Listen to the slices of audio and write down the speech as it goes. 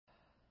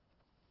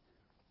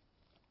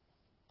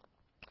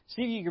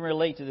See if you can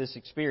relate to this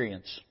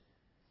experience.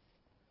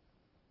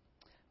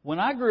 When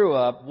I grew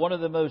up, one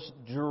of the most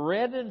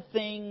dreaded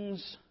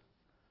things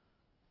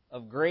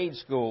of grade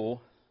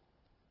school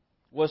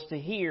was to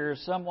hear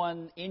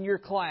someone in your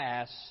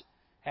class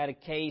had a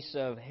case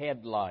of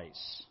head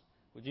lice.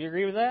 Would you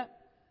agree with that?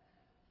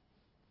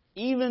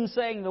 Even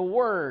saying the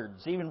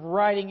words, even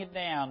writing it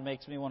down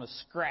makes me want to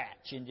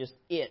scratch and just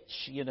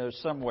itch,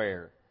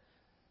 somewhere.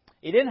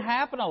 It didn't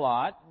happen a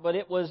lot, but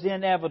it was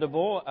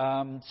inevitable.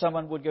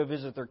 Someone would go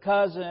visit their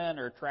cousin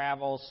or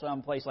travel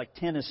someplace like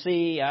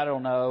Tennessee. I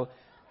don't know.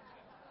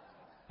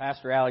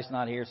 Pastor Allie's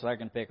not here, so I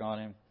can pick on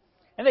him.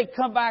 And they'd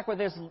come back with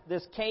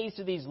this case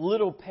of these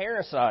little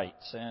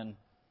parasites. And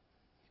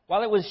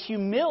while it was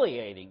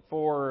humiliating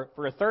for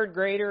a third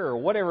grader or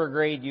whatever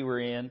grade you were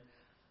in,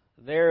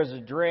 there's a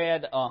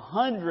dread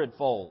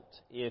 100-fold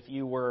if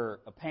you were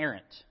a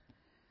parent.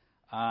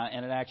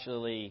 And it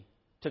actually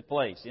took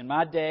place. In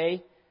my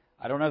day,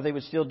 I don't know if they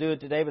would still do it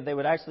today, but they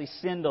would actually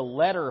send a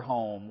letter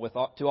home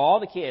to all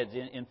the kids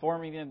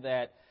informing them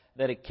that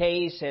a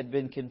case had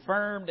been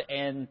confirmed,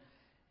 and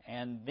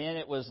then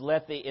it was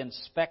let the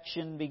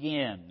inspection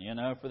begin.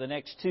 For the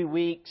next 2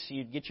 weeks,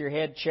 you'd get your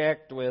head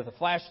checked with a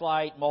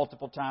flashlight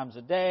multiple times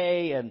a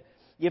day, and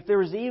if there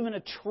was even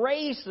a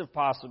trace of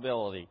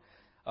possibility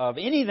of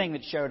anything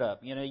that showed up,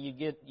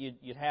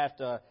 you'd have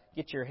to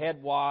get your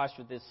head washed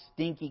with this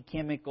stinky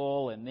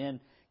chemical, and then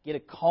get a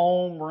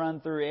comb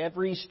run through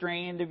every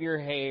strand of your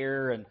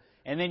hair, and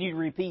then you'd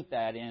repeat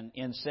that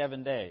in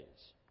 7 days.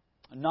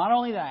 Not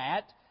only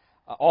that,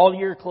 all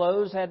your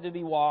clothes had to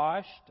be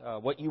washed,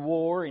 what you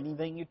wore,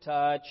 anything you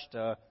touched,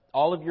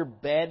 all of your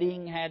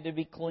bedding had to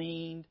be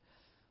cleaned,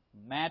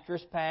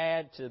 mattress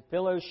pad to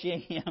pillow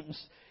shims,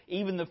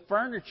 even the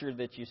furniture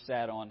that you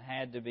sat on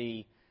had to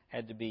be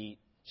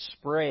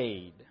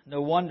sprayed.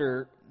 No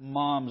wonder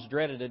moms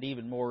dreaded it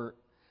even more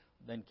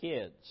than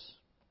kids.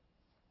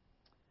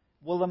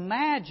 Well,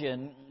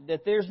 imagine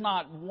that there's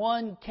not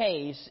one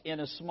case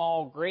in a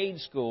small grade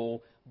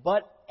school,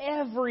 but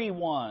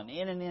everyone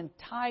in an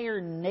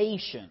entire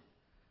nation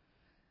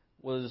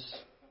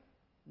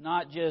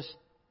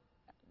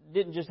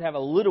didn't just have a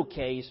little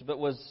case, but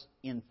was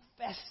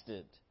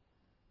infested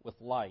with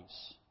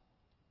lice.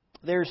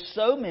 There's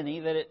so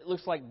many that it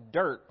looks like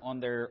dirt on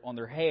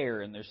their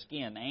hair and their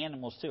skin.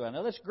 Animals too. I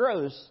know that's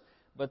gross,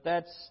 but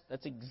that's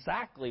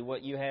exactly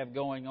what you have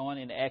going on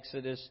in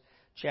Exodus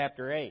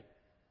chapter 8.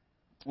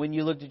 When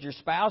you looked at your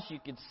spouse, you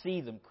could see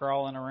them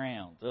crawling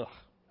around. Ugh. That's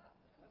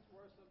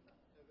worse than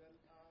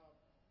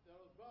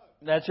those bugs.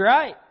 That's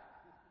right.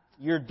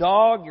 Your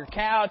dog, your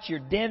couch, your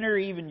dinner,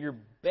 even your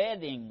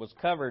bedding was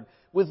covered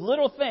with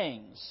little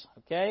things.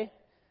 Okay?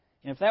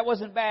 And if that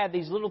wasn't bad,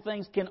 these little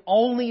things can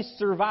only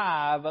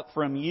survive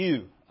from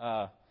you.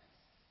 Not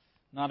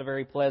a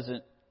very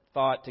pleasant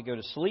thought to go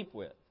to sleep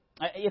with.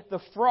 If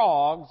the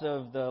frogs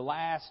of the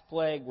last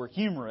plague were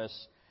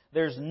humorous,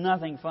 there's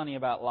nothing funny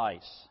about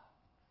lice.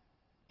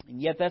 And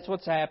yet that's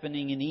what's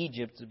happening in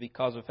Egypt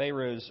because of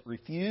Pharaoh's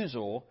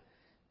refusal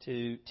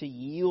to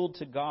yield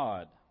to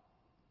God.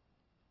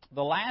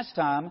 The last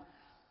time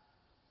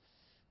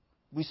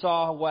we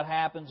saw what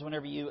happens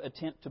whenever you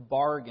attempt to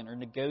bargain or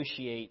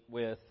negotiate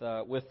with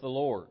the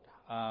Lord.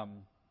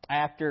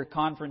 After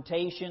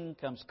confrontation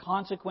comes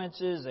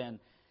consequences, and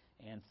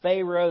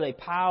Pharaoh, they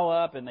pile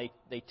up and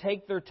they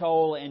take their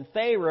toll, and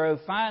Pharaoh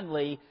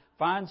finally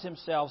finds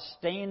himself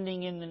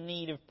standing in the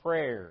need of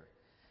prayer.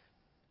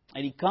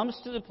 And he comes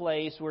to the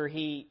place where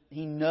he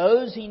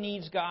knows he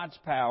needs God's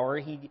power.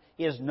 He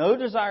has no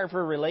desire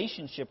for a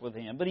relationship with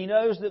Him, but he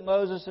knows that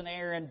Moses and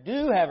Aaron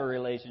do have a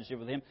relationship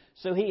with Him,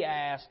 so he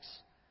asks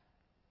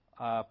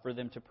for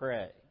them to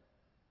pray.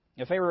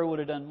 Now, Pharaoh would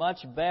have done much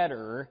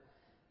better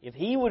if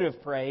he would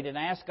have prayed and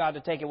asked God to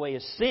take away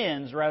his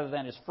sins rather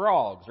than his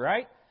frogs,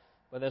 right?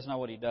 But that's not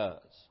what he does.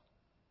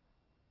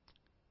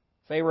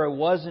 Pharaoh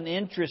wasn't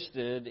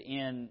interested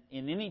in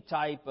any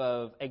type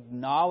of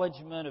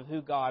acknowledgement of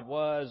who God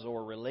was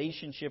or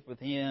relationship with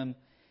Him.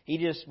 He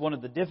just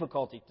wanted the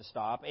difficulty to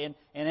stop. And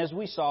as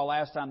we saw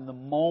last time, the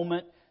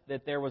moment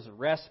that there was a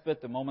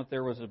respite, the moment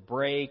there was a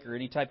break or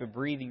any type of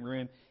breathing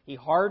room, he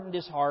hardened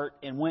his heart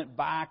and went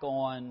back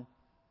on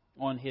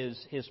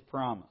his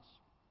promise.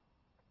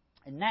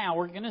 And now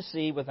we're going to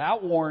see,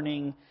 without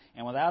warning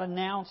and without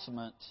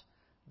announcement,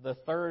 the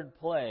third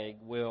plague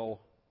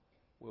will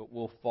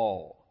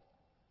fall.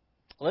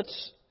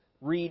 Let's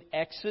read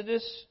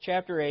Exodus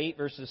chapter 8,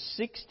 verses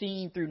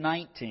 16 through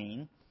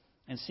 19,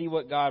 and see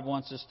what God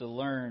wants us to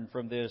learn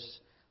from this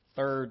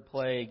third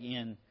plague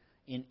in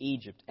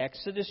Egypt.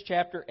 Exodus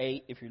chapter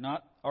 8, if you're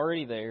not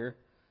already there,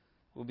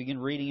 we'll begin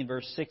reading in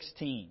verse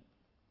 16.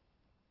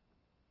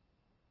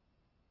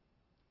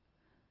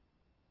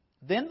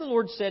 Then the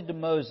Lord said to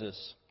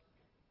Moses,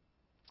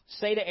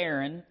 "Say to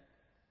Aaron,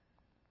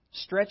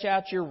 stretch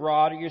out your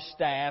rod or your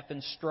staff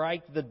and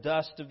strike the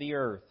dust of the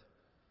earth,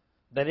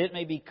 that it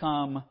may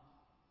become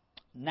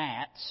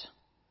gnats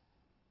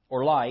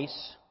or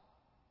lice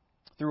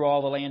through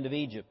all the land of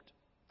Egypt."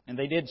 And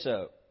they did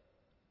so.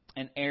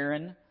 And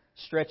Aaron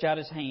stretch out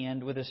his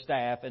hand with his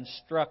staff and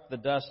struck the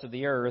dust of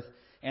the earth,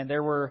 and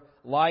there were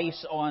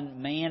lice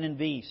on man and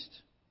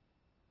beast.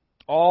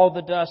 All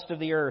the dust of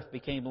the earth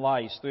became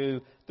lice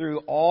through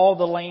all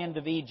the land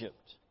of Egypt.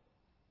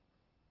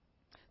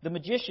 The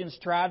magicians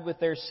tried with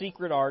their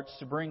secret arts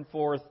to bring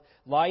forth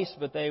lice,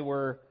 but they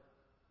were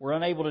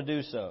unable to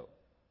do so.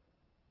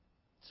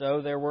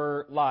 So there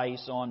were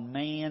lice on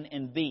man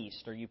and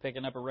beast. Are you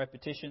picking up a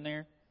repetition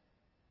there?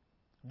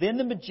 Then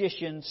the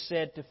magicians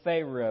said to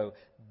Pharaoh,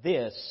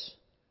 "This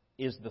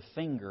is the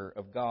finger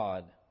of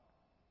God."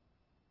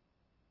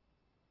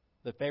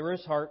 But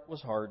Pharaoh's heart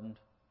was hardened,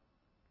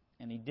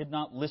 and he did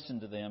not listen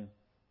to them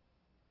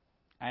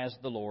as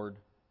the Lord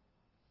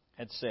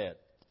had said.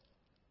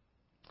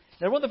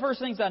 Now, one of the first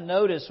things I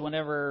notice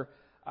whenever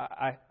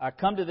I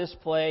come to this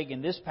plague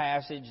in this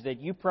passage, that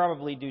you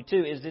probably do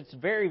too, is it's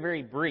very,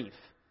 very brief.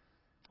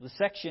 The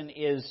section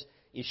is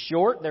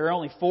short. There are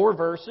only 4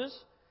 verses.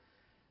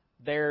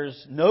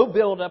 There's no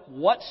build-up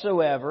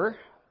whatsoever.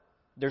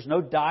 There's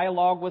no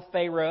dialogue with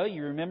Pharaoh.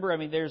 You remember,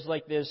 there's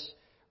like this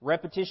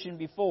repetition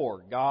before.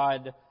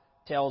 God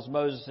tells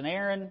Moses and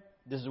Aaron,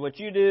 this is what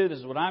you do, this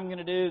is what I'm going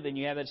to do. Then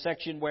you have that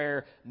section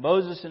where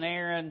Moses and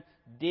Aaron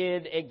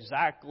did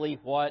exactly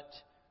what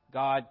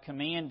God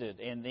commanded.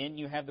 And then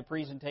you have the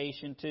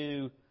presentation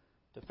to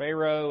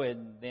Pharaoh,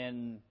 and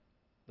then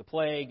the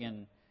plague.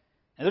 And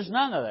there's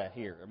none of that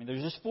here.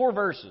 There's just 4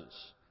 verses.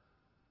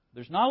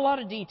 There's not a lot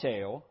of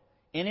detail.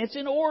 And it's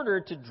in order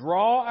to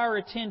draw our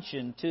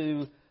attention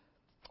to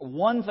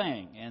one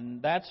thing,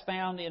 and that's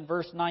found in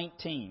verse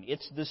 19.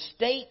 It's the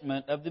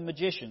statement of the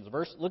magicians.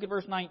 Look at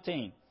verse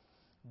 19.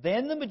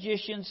 Then the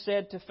magicians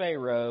said to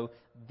Pharaoh,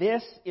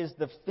 "This is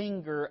the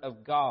finger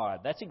of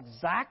God." That's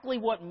exactly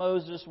what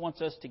Moses wants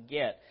us to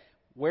get,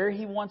 where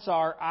he wants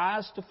our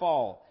eyes to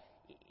fall.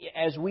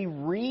 As we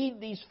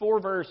read these 4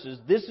 verses,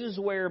 this is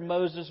where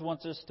Moses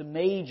wants us to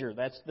major.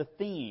 That's the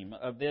theme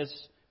of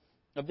this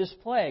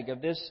plague,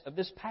 of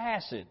this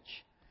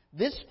passage.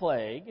 This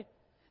plague,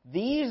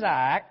 these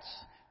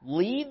acts,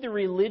 lead the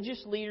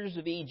religious leaders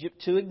of Egypt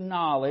to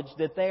acknowledge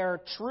that they are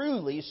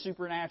truly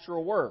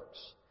supernatural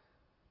works.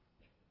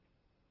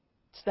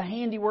 It's the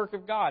handiwork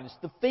of God. It's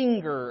the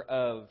finger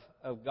of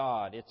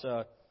God. It's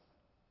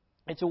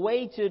a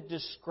way to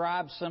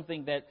describe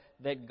something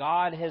that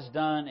God has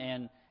done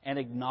and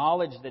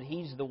acknowledge that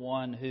He's the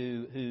one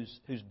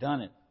who's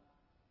done it.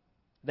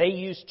 They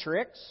use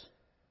tricks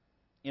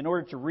in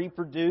order to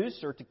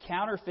reproduce or to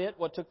counterfeit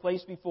what took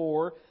place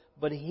before.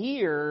 But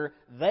here,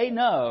 they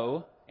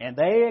know, and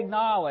they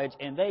acknowledge,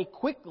 and they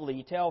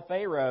quickly tell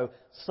Pharaoh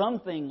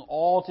something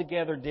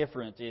altogether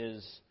different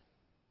is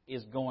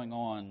going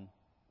on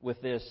with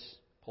this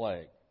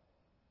plague.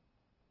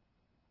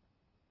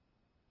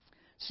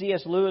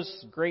 C.S.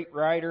 Lewis, great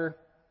writer,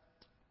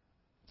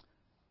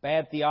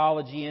 bad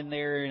theology in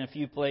there in a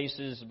few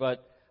places,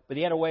 but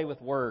he had a way with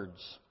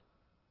words.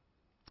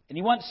 And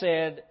he once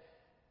said,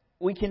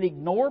 "We can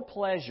ignore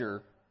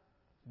pleasure,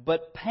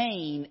 but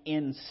pain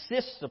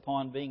insists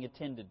upon being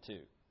attended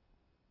to."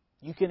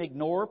 You can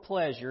ignore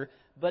pleasure,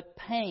 but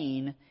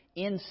pain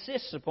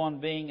insists upon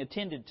being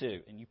attended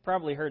to. And you've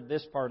probably heard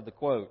this part of the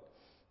quote.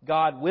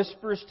 God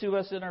whispers to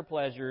us in our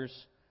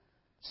pleasures,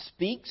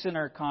 speaks in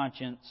our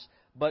conscience,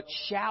 but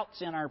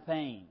shouts in our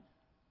pain.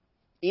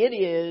 It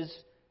is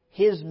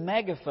His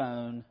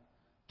megaphone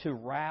to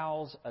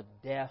rouse a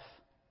deaf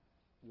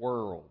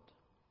world.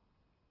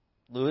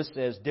 Lewis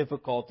says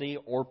difficulty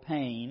or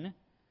pain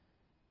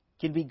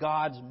can be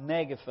God's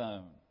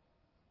megaphone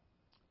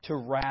to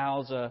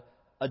rouse a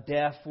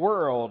deaf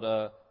world,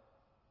 a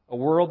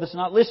world that's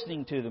not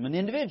listening to them, an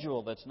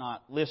individual that's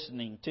not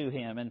listening to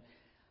Him. And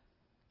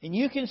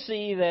you can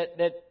see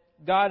that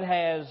God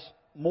has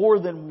more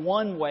than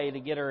one way to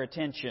get our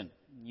attention.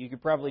 You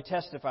could probably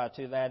testify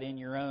to that in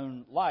your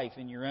own life,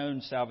 in your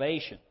own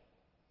salvation.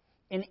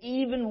 And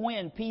even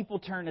when people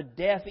turn a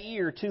deaf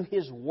ear to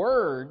His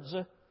words,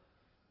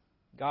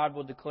 God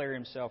will declare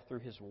Himself through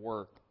His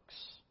works.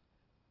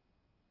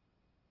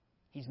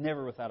 He's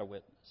never without a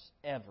witness,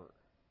 ever.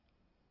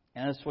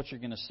 And that's what you're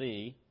going to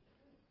see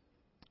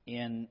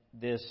in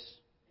this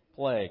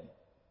plague.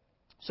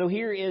 So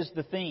here is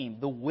the theme,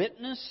 the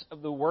witness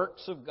of the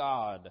works of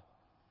God.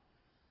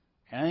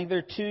 And I think there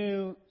are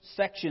 2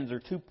 sections or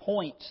 2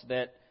 points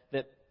that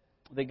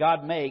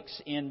God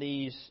makes in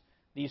these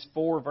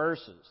 4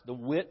 verses. The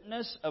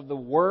witness of the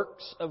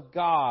works of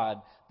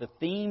God. The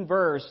theme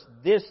verse,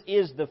 this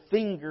is the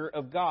finger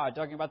of God.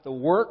 Talking about the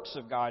works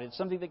of God. It's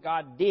something that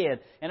God did,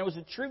 and it was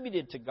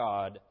attributed to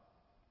God.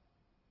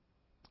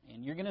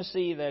 And you're going to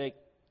see that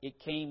it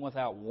came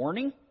without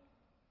warning.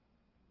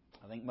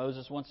 I think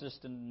Moses wants us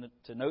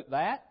to note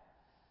that.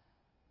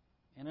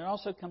 And it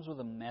also comes with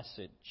a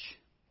message.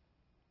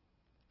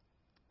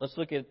 Let's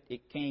look at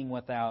it came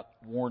without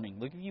warning.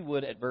 Look, if you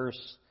would, at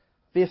verse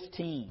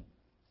 15.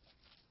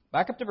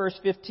 Back up to verse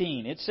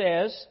 15. It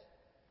says,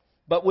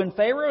 "But when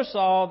Pharaoh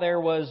saw there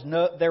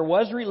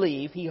was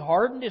relief, he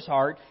hardened his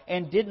heart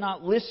and did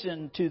not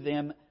listen to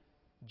them,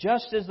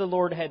 just as the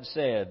Lord had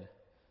said.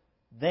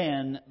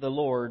 Then the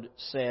Lord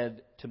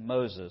said to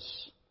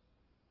Moses,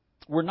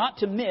 we're not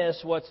to miss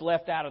what's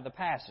left out of the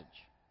passage.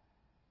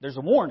 There's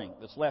a warning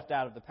that's left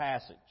out of the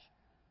passage.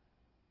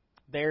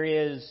 There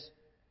is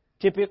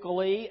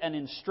typically an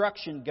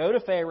instruction, go to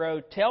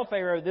Pharaoh, tell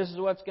Pharaoh this is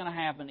what's going to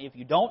happen if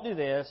you don't do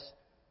this,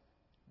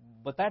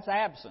 but that's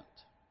absent.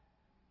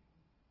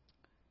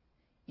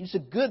 It's a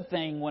good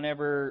thing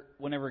whenever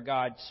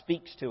God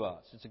speaks to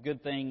us. It's a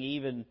good thing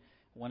even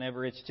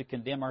whenever it's to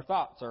condemn our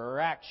thoughts or our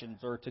actions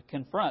or to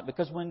confront.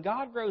 Because when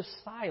God grows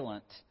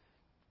silent,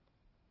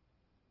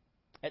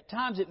 at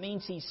times it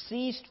means He's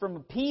ceased from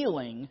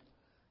appealing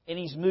and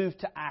He's moved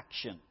to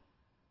action.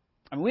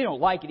 I mean, we don't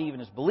like it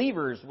even as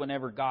believers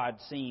whenever God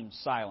seems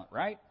silent,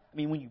 right? I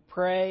mean, when you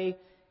pray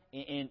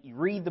and you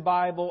read the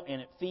Bible and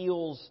it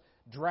feels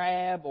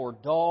drab or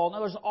dull.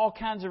 Now, there's all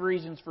kinds of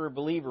reasons for a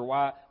believer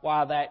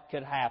why that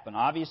could happen.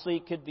 Obviously,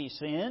 it could be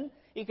sin.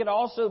 It could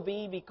also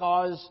be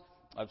because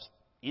of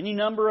any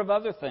number of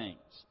other things.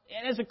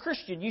 And as a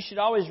Christian, you should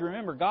always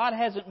remember, God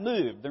hasn't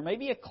moved. There may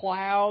be a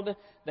cloud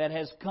that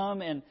has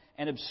come and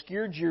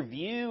obscured your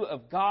view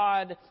of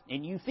God,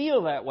 and you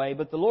feel that way,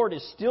 but the Lord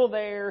is still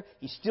there.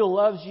 He still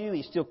loves you.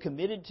 He's still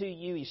committed to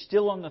you. He's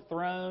still on the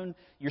throne.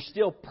 You're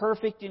still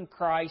perfect in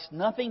Christ.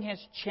 Nothing has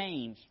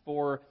changed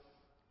for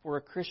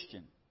a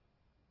Christian.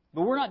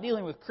 But we're not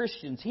dealing with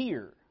Christians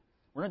here.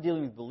 We're not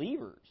dealing with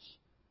believers.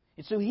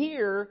 And so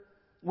here,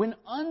 when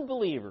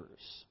unbelievers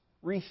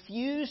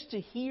refuse to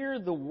hear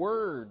the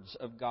words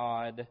of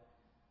God,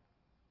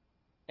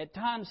 at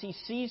times He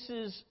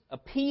ceases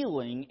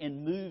appealing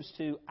and moves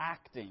to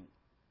acting.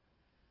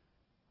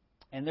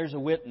 And there's a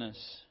witness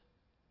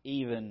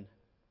even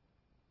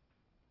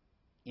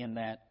in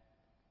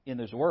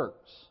those words.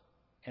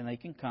 And they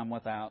can come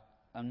without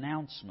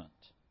announcement.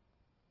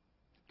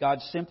 God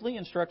simply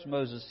instructs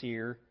Moses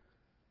here,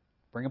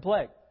 bring a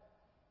plague.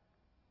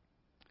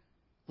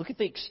 Look at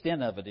the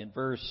extent of it in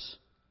verse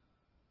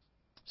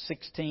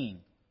 16.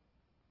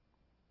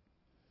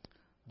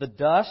 The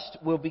dust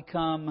will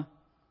become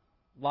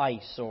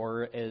lice,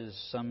 or as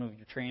some of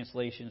your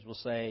translations will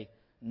say,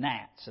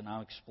 gnats. And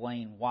I'll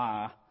explain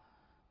why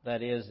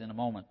that is in a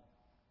moment.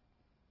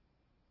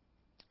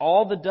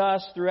 All the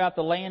dust throughout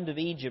the land of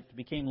Egypt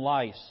became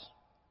lice.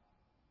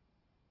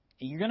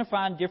 You're going to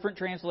find different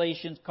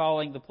translations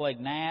calling the plague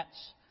gnats.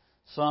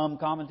 Some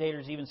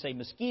commentators even say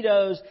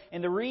mosquitoes.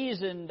 And the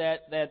reason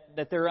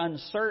that they're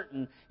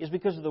uncertain is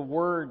because of the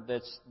word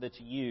that's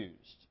used.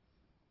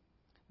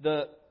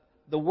 The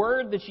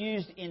word that's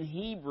used in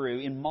Hebrew,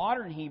 in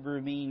modern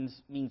Hebrew, means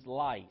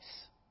lice.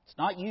 It's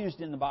not used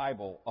in the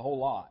Bible a whole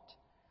lot.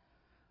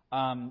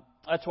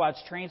 That's why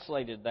it's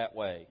translated that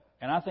way.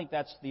 And I think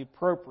that's the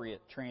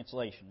appropriate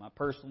translation. My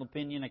personal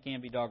opinion, I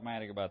can't be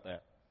dogmatic about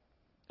that.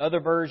 Other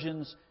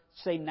versions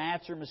say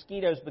gnats or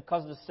mosquitoes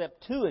because the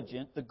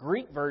Septuagint, the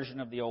Greek version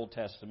of the Old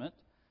Testament,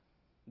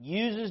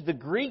 uses the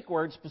Greek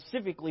word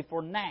specifically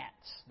for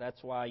gnats. That's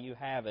why you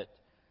have it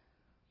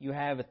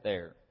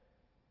there.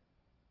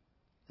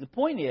 The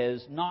point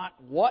is not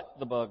what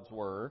the bugs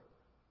were,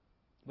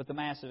 but the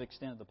massive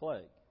extent of the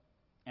plague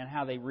and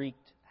how they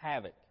wreaked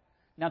havoc.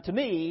 Now, to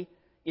me,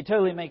 it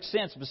totally makes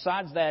sense.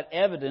 Besides that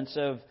evidence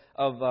of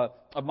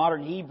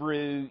modern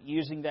Hebrew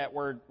using that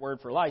word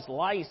for lice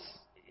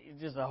is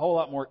just a whole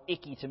lot more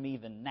icky to me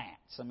than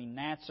gnats. I mean,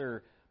 gnats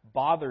are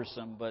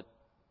bothersome, but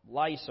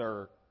lice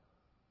are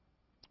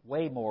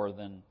way more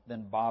than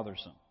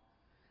bothersome.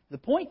 The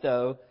point,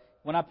 though,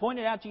 when I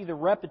pointed out to you the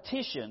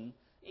repetition,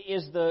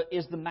 is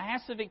the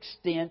massive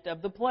extent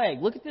of the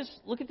plague. Look at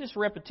this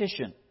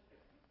repetition.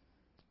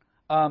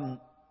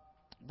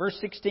 Verse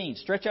 16,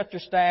 stretch out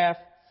your staff,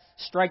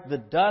 strike the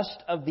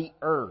dust of the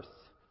earth,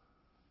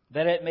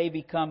 that it may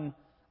become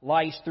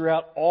lice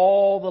throughout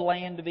all the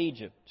land of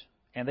Egypt.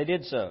 And they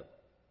did so.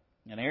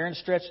 And Aaron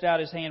stretched out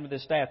his hand with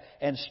his staff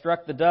and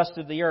struck the dust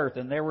of the earth,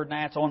 and there were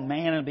gnats on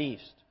man and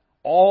beast.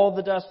 All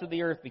the dust of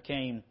the earth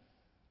became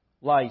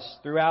lice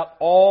throughout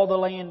all the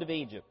land of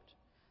Egypt.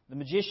 The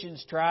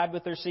magicians tried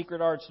with their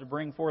secret arts to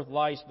bring forth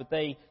lice, but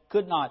they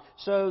could not.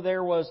 So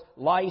there was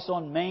lice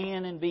on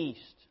man and beast.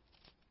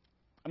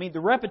 I mean, the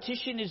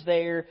repetition is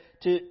there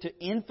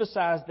to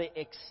emphasize the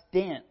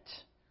extent.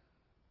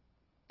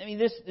 I mean,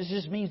 this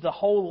just means the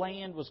whole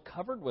land was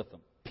covered with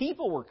them.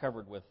 People were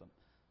covered with them.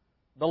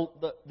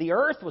 The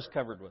earth was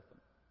covered with them.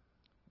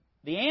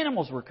 The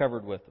animals were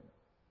covered with them.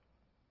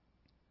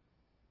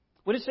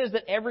 When it says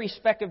that every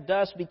speck of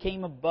dust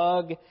became a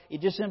bug,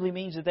 it just simply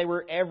means that they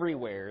were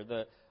everywhere.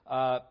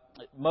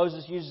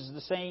 Moses uses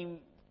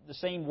the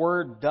same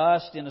word,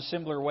 dust, in a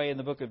similar way in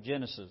the book of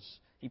Genesis.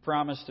 He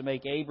promised to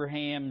make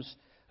Abraham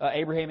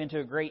into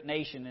a great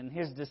nation, and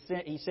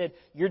he said,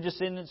 "Your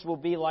descendants will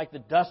be like the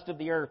dust of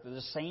the earth, or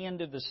the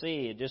sand of the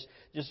sea." It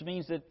just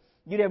means that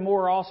you'd have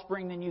more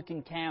offspring than you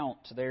can count.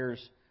 The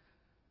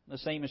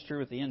same is true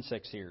with the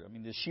insects here. I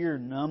mean, the sheer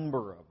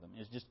number of them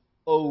is just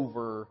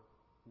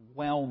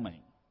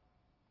overwhelming.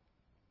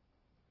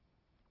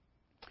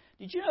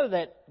 Did you know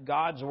that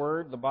God's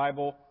Word, the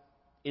Bible,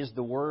 is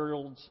the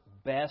world's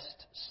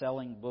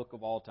best-selling book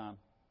of all time?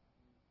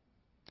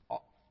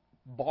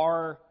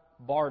 Bar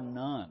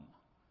none.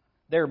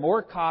 There are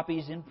more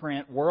copies in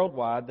print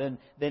worldwide than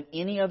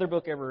any other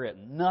book ever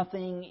written.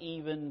 Nothing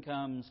even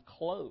comes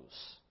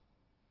close.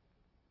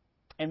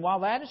 And while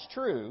that is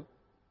true,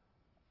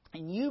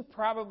 and you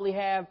probably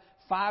have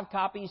 5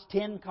 copies,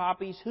 10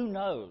 copies, who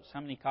knows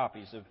how many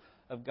copies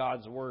of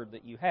God's Word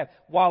that you have.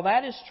 While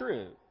that is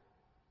true,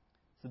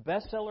 it's the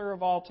bestseller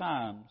of all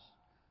times,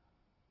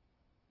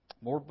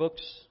 more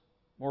books,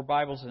 more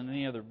Bibles than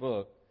any other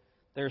book,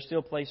 there are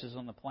still places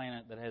on the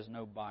planet that has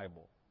no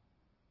Bible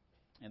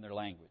in their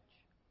language.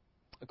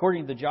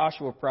 According to the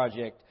Joshua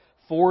Project,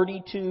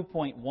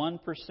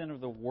 42.1% of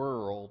the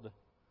world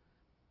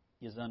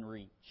is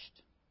unreached.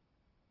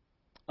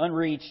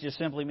 Unreached just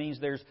simply means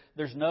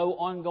there's no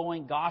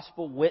ongoing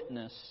gospel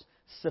witness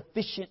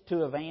sufficient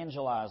to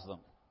evangelize them.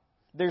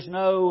 There's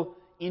no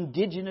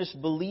indigenous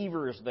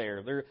believers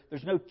there.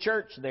 There's no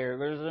church there.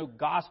 There's no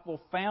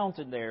gospel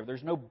fountain there.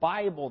 There's no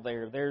Bible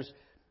there. There's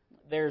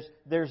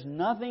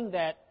nothing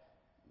that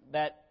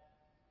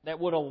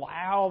would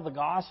allow the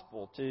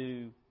gospel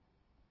to,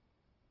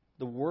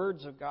 the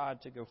words of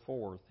God to go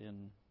forth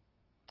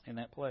in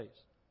that place.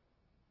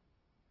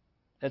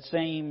 That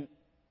same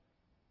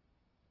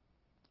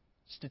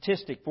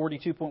statistic,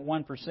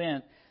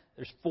 42.1%,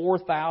 there's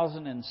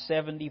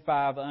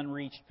 4,075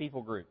 unreached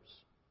people groups.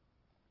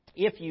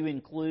 If you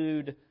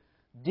include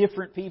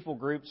different people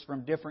groups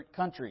from different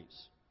countries.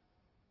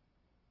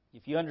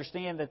 If you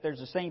understand that there's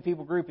the same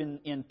people group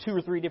in 2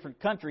 or 3 different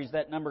countries,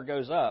 that number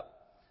goes up.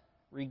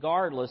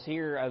 Regardless,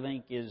 here I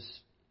think is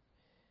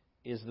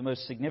the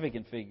most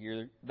significant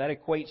figure. That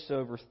equates to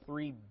over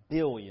 3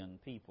 billion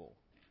people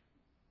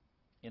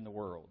in the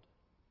world.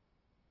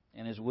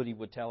 And as Woody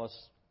would tell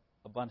us,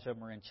 a bunch of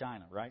them are in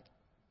China, right?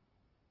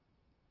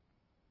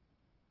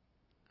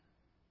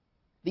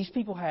 These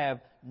people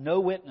have no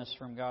witness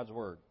from God's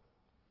Word,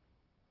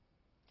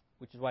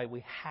 which is why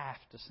we have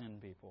to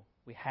send people.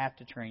 We have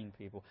to train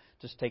people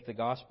to take the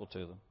gospel to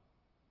them.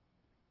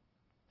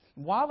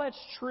 While that's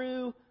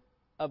true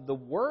of the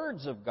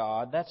words of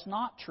God, that's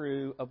not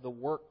true of the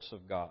works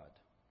of God.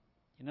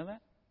 You know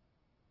that?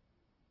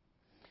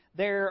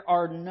 There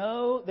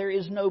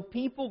is no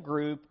people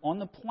group on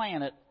the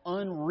planet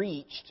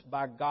unreached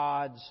by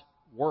God's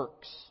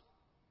works.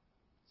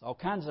 There's all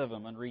kinds of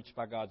them unreached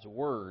by God's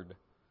Word.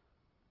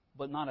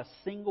 But not a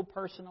single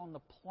person on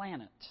the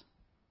planet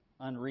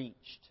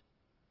unreached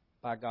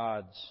by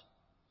God's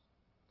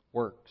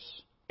works.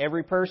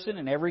 Every person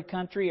in every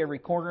country, every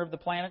corner of the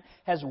planet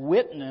has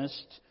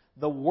witnessed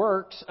the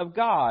works of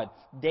God.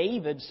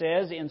 David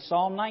says in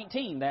Psalm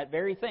 19 that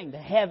very thing. The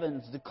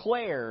heavens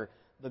declare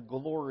the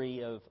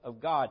glory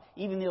of God.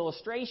 Even the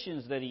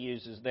illustrations that he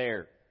uses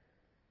there.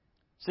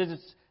 It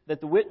says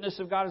that the witness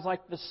of God is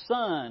like the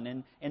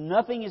sun, and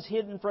nothing is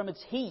hidden from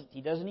its heat.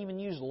 He doesn't even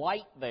use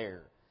light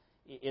there.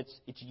 It's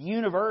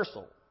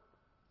universal.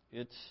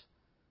 It's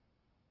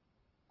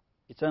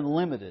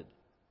unlimited.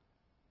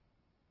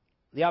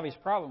 The obvious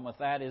problem with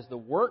that is the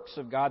works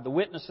of God, the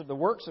witness of the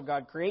works of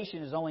God,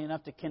 creation is only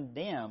enough to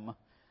condemn.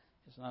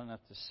 It's not enough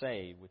to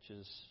save, which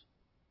is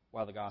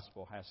why the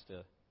gospel has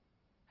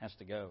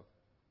to go.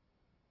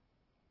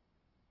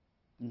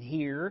 And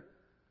here,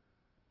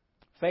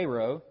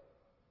 Pharaoh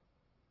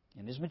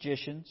and his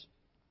magicians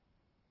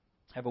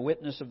have a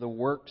witness of the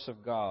works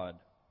of God.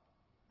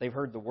 They've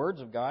heard the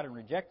words of God and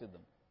rejected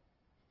them.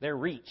 They're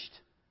reached,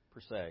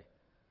 per se.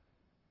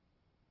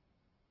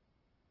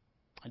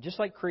 And just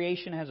like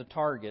creation has a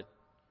target,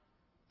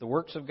 the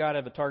works of God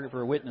have a target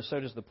for a witness, so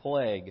does the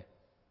plague.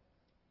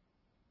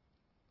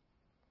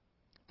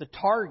 The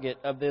target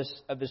of this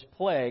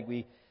plague,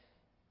 we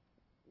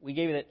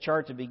gave you that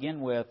chart to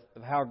begin with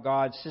of how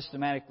God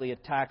systematically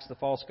attacks the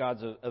false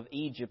gods of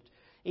Egypt.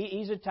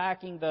 He's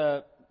attacking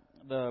the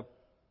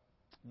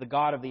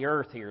god of the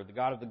earth here, the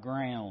god of the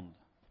ground.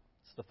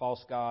 It's the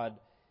false god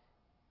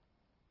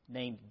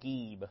named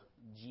Geb,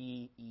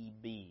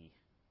 G-E-B.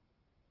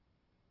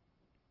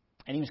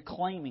 And he was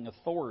claiming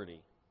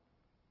authority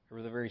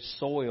over the very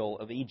soil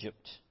of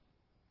Egypt.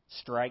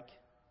 Strike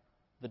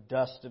the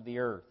dust of the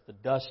earth, the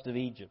dust of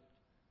Egypt.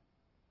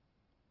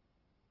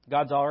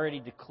 God's already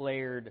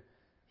declared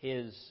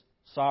His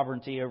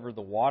sovereignty over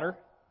the water,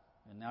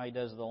 and now He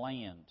does the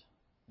land.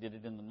 He did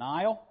it in the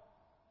Nile,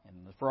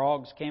 and the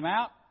frogs came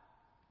out,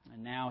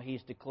 and now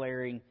He's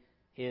declaring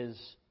His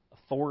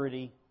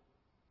authority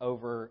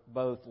over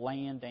both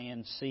land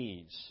and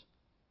seas.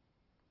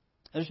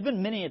 There's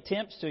been many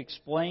attempts to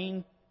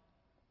explain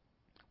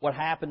what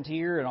happened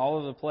here and all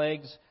of the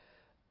plagues,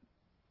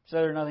 so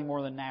they're nothing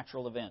more than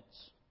natural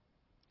events.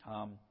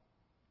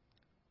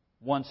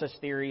 One such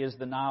theory is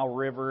the Nile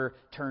River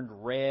turned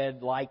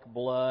red like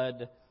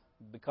blood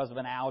because of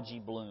an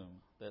algae bloom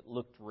that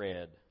looked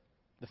red.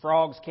 The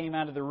frogs came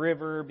out of the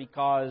river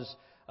because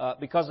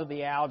of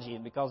the algae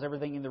and because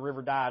everything in the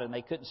river died and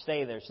they couldn't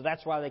stay there. So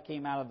that's why they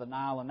came out of the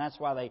Nile, and that's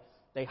why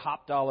they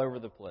hopped all over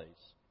the place.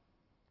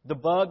 The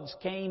bugs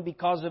came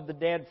because of the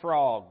dead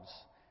frogs.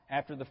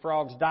 After the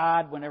frogs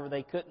died, whenever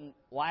they couldn't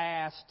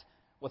last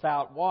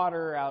without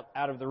water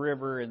out of the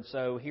river, and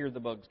so here the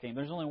bugs came.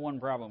 There's only one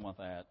problem with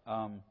that.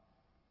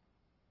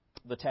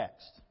 The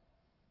text.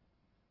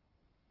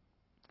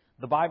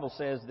 The Bible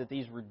says that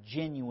these were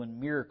genuine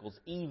miracles.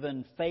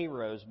 Even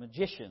Pharaoh's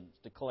magicians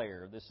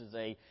declare this is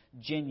a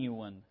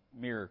genuine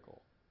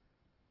miracle.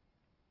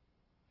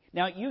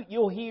 Now,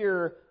 you'll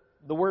hear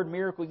the word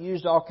miracle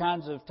used all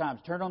kinds of times.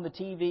 Turn on the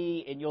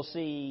TV and you'll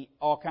see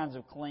all kinds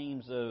of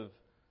claims of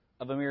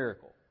a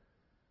miracle.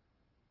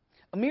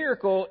 A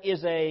miracle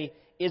is a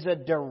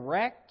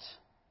direct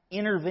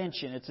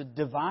intervention. It's a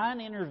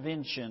divine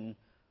intervention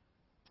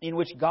in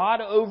which God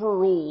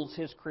overrules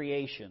His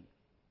creation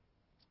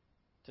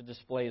to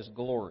display His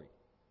glory.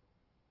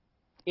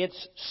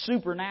 It's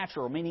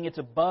supernatural, meaning it's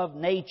above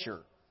nature.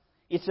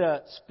 It's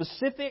a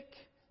specific,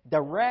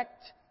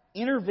 direct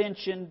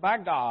intervention by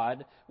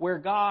God where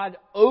God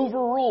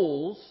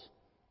overrules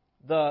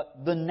the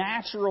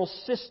natural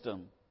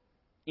system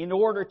in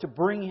order to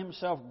bring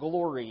Himself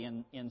glory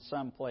in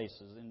some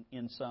places,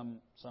 in some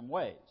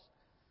ways.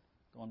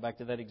 Going back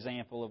to that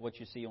example of what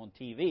you see on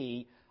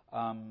TV,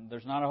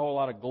 there's not a whole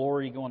lot of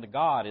glory going to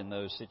God in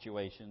those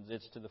situations.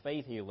 It's to the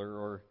faith healer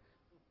or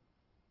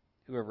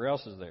whoever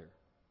else is there.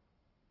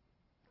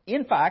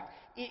 In fact,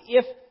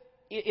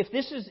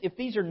 if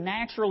these are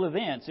natural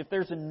events, if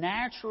there's a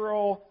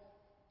natural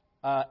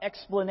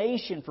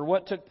explanation for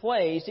what took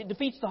place, it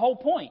defeats the whole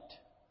point.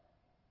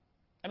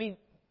 I mean,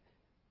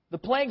 the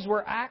plagues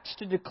were acts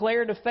to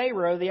declare to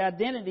Pharaoh the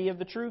identity of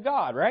the true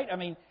God, right? I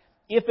mean,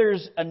 if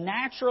there's a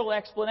natural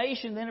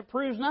explanation, then it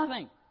proves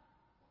nothing.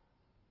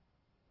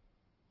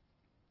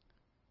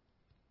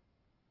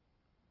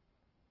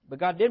 But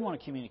God did want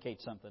to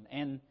communicate something,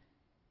 and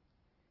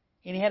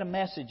He had a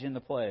message in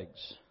the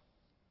plagues.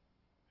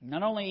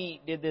 Not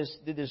only did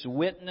this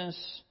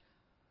witness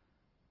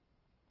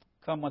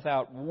come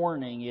without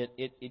warning,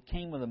 it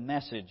came with a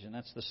message, and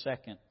that's the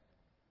second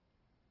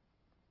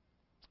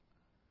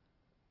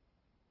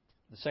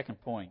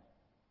point.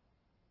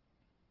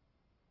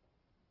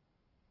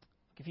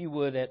 If you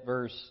would, at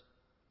verse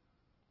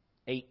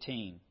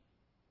 18.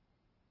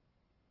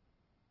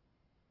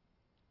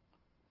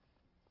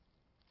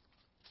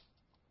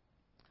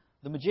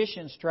 The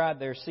magicians tried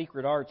their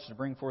secret arts to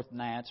bring forth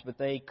gnats, but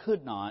they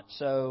could not.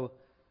 So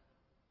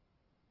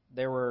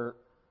there were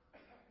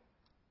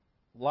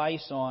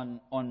lice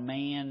on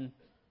man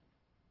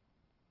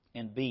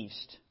and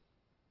beast.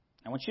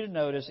 I want you to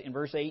notice in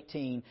verse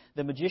 18,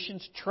 the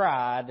magicians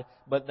tried,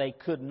 but they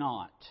could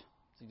not.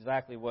 That's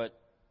exactly what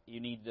you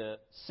need to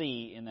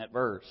see in that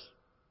verse.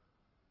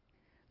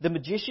 The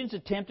magicians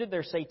attempted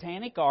their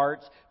satanic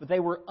arts, but they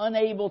were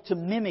unable to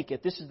mimic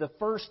it. This is the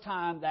first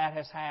time that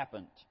has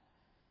happened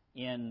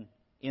in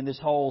this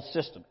whole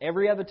system.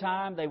 Every other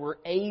time they were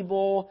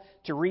able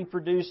to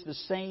reproduce the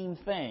same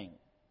thing.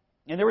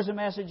 And there was a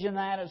message in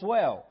that as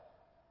well.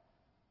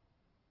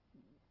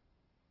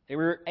 They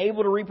were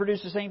able to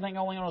reproduce the same thing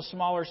only on a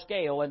smaller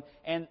scale.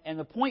 And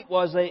the point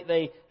was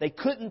they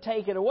couldn't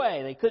take it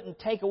away. They couldn't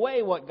take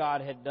away what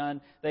God had done.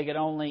 They could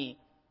only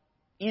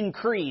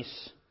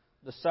increase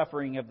the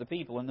suffering of the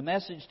people. And the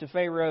message to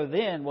Pharaoh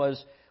then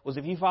was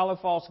if you follow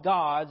false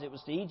gods, it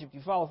was to Egypt, if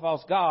you follow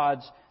false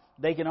gods,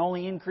 they can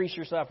only increase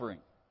your suffering.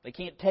 They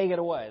can't take it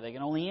away. They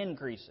can only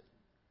increase it.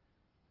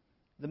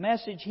 The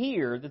message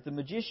here that the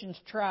magicians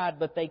tried,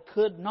 but they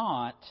could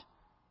not,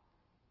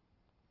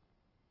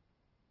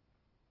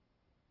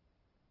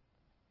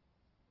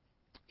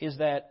 is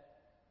that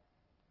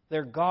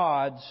their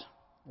gods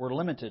were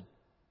limited.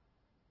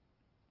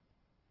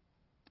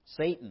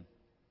 Satan,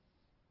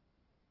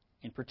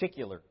 in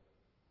particular,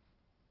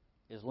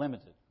 is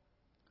limited.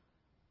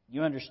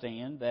 You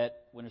understand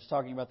that when it's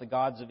talking about the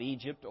gods of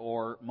Egypt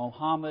or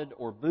Mohammed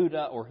or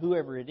Buddha or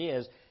whoever it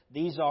is,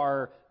 these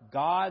are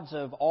gods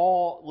of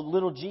all,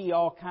 little g,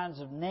 all kinds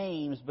of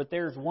names, but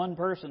there's one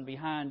person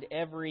behind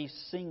every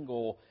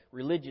single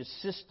religious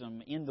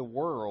system in the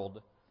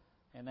world,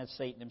 and that's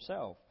Satan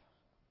himself.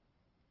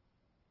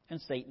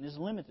 And Satan is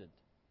limited.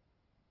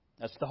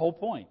 That's the whole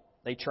point.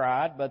 They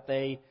tried, but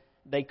they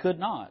could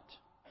not.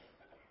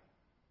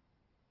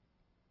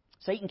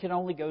 Satan can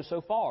only go so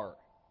far,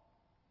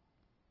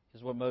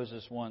 is what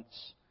Moses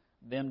wants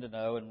them to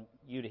know and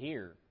you to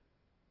hear.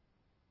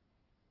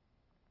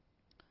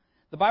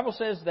 The Bible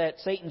says that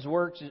Satan's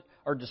works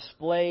are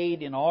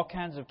displayed in all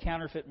kinds of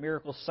counterfeit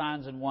miracles,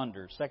 signs, and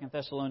wonders. 2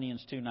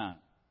 Thessalonians 2:9.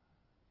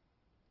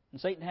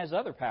 And Satan has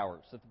other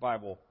powers that the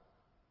Bible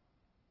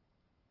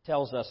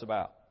tells us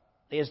about.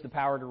 He has the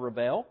power to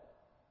rebel,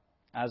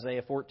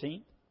 Isaiah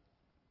 14.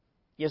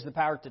 He has the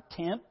power to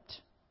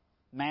tempt,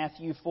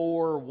 Matthew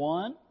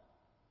 4:1.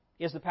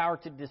 He has the power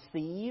to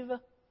deceive,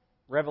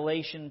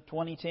 Revelation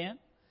 20:10.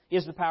 He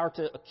has the power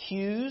to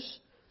accuse,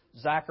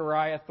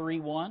 Zechariah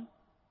 3:1.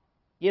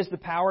 He has the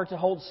power to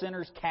hold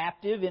sinners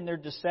captive in their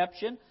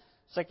deception,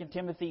 2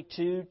 Timothy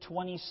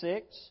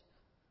 2:26.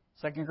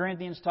 2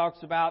 Corinthians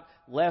talks about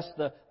lest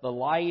the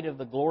light of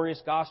the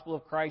glorious gospel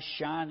of Christ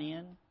shine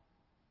in.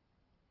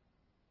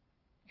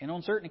 And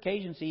on certain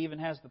occasions, he even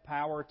has the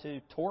power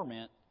to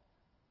torment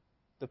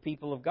the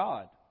people of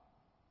God.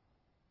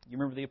 You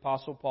remember the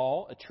Apostle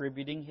Paul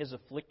attributing his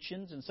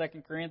afflictions in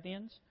 2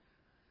 Corinthians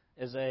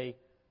as a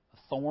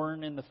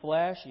thorn in the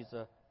flesh. He's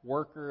a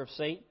worker of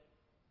Satan.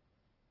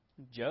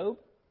 Job,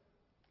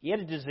 he had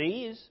a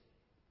disease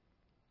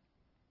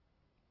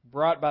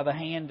brought by the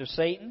hand of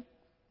Satan.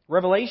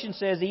 Revelation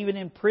says even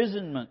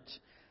imprisonment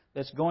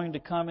that's going to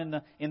come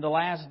in the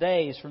last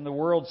days from the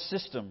world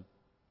system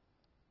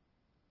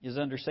is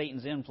under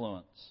Satan's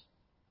influence.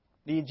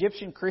 The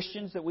Egyptian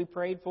Christians that we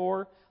prayed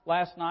for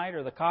last night,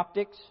 or the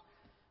Coptics,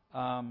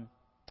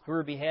 who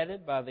were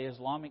beheaded by the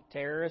Islamic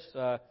terrorists,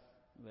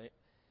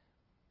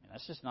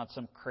 that's just not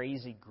some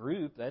crazy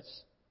group.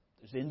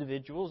 Those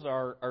individuals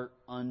are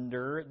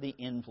under the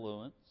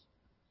influence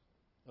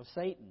of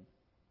Satan.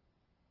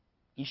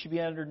 You should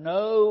be under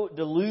no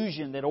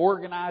delusion that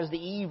organized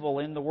evil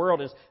in the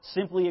world is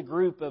simply a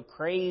group of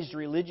crazed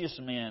religious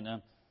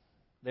men.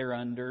 They're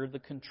under the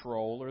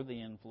control or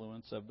the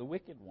influence of the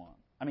wicked one.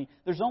 I mean,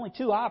 there's only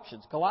two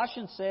options.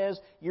 Colossians says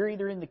you're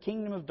either in the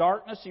kingdom of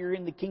darkness or you're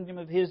in the kingdom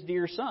of His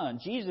dear Son.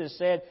 Jesus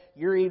said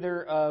you're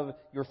either of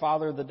your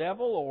father the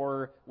devil,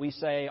 or we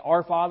say,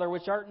 Our Father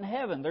which art in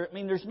heaven.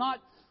 There's not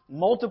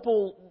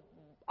multiple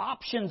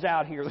options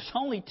out here. There's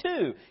only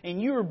two.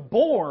 And you were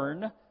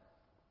born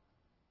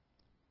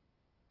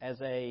as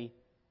a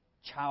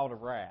child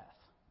of wrath.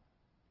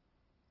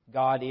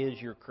 God is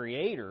your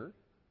Creator,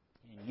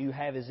 and you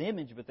have His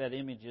image, but that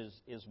image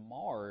is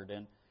marred,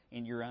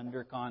 and you're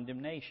under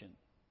condemnation.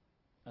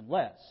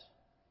 Unless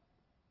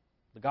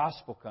the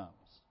gospel comes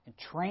and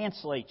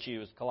translates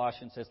you, as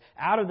Colossians says,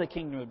 out of the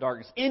kingdom of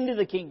darkness into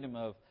the kingdom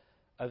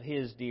of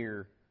His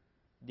dear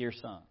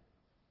Son.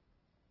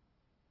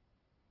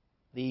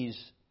 These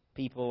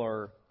people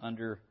are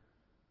under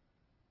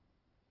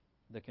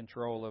the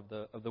control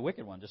of the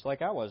wicked one, just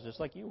like I was, just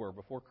like you were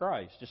before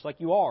Christ, just like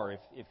you are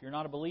if you're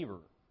not a believer.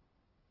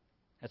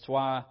 That's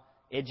why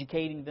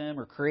educating them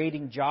or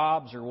creating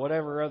jobs or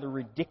whatever other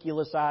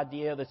ridiculous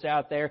idea that's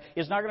out there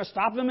is not going to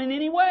stop them in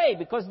any way,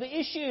 because the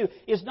issue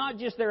is not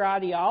just their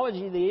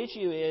ideology. The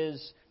issue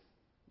is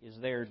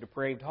their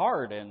depraved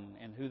heart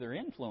and who they're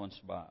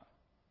influenced by.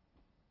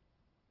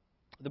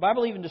 The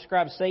Bible even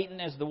describes Satan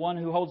as the one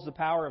who holds the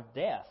power of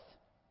death.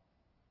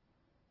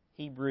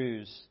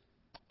 Hebrews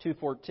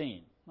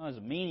 2:14. Well, there's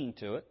a meaning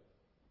to it.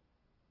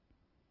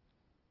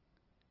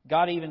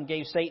 God even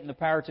gave Satan the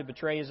power to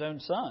betray His own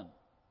Son.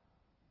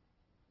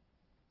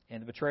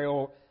 And the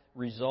betrayal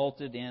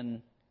resulted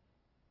in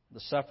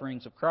the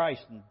sufferings of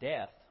Christ and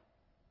death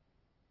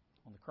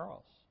on the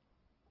cross.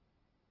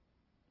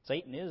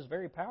 Satan is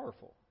very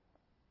powerful.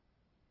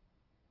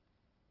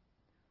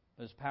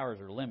 His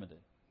powers are limited.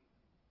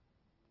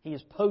 He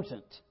is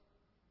potent,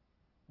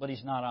 but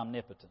He's not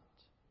omnipotent.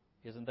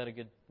 Isn't that a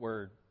good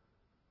word?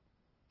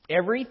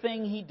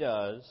 Everything He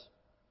does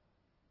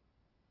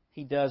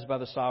by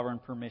the sovereign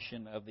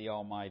permission of the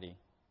Almighty.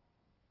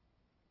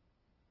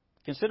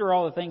 Consider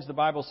all the things the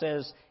Bible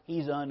says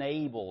He's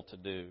unable to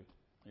do.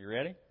 Are you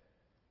ready?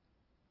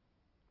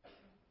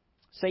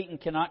 Satan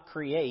cannot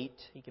create,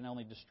 he can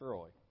only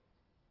destroy.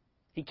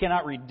 He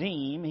cannot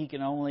redeem, he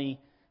can only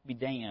be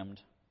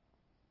damned.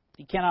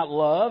 He cannot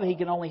love, he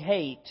can only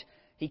hate.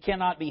 He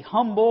cannot be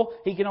humble,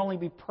 he can only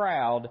be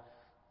proud.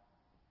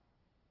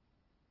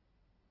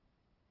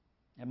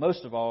 And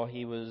most of all,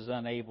 he was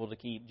unable to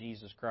keep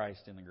Jesus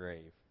Christ in the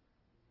grave.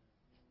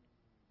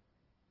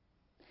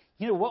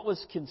 You know, what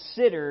was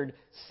considered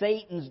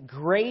Satan's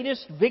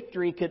greatest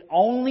victory could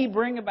only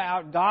bring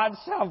about God's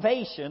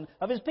salvation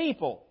of His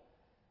people.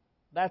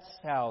 That's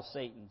how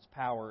Satan's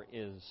power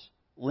is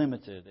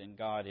limited and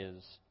God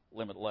is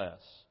limitless.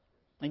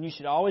 And you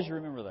should always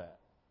remember that.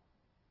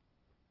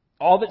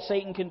 All that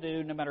Satan can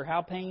do, no matter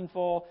how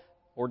painful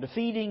or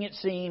defeating it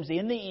seems,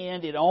 in the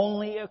end it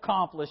only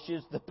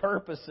accomplishes the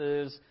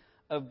purposes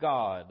of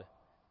God.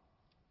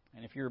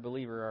 And if you're a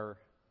believer,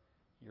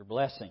 your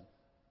blessing.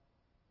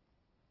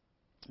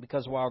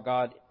 Because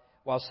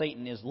while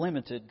Satan is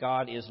limited,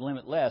 God is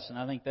limitless. And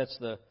I think that's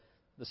the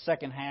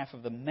second half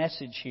of the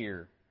message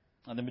here.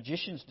 And the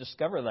magicians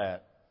discover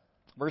that.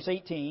 Verse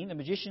 18, the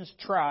magicians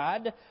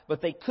tried,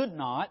 but they could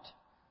not.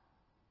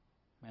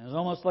 And it's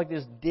almost like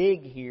this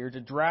dig here to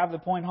drive the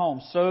point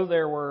home. So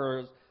there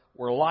were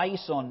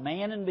lice on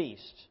man and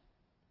beast.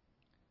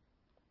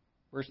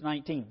 Verse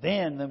 19,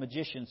 then the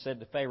magician said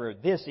to Pharaoh,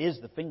 this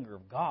is the finger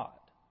of God.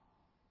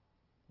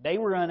 They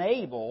were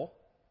unable,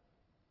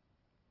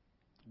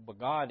 but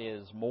God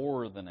is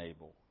more than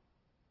able.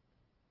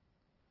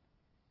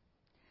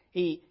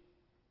 This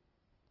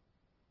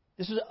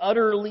is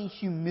utterly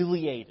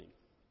humiliating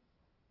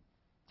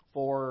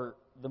for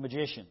the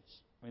magicians.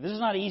 I mean, this is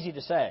not easy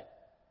to say.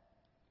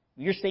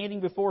 You're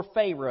standing before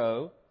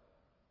Pharaoh,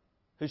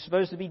 who's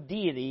supposed to be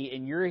deity,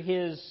 and you're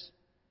his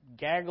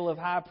gaggle of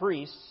high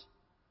priests,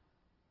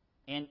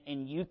 and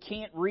you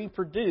can't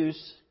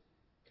reproduce,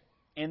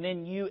 and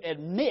then you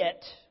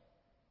admit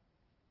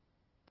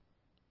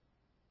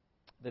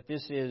that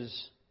this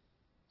is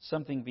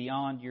something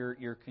beyond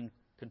your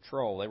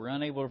control. They were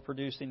unable to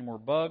produce any more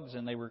bugs,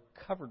 and they were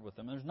covered with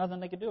them. There's nothing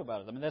they could do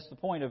about it. I mean, that's the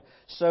point of,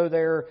 so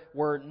there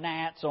were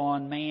gnats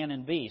on man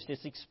and beast.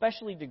 It's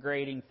especially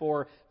degrading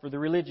for the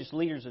religious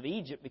leaders of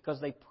Egypt because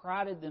they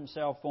prided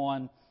themselves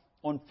on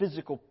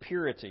physical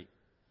purity.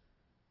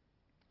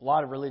 A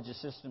lot of religious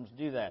systems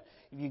do that.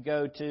 If you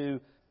go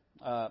to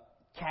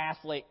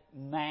Catholic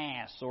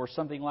Mass or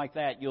something like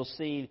that, you'll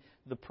see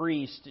the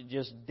priest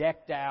just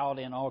decked out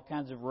in all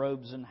kinds of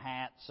robes and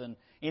hats. And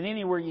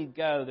anywhere you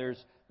go,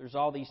 there's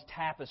all these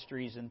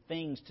tapestries and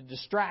things to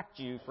distract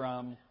you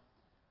from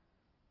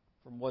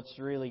what's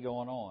really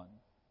going on.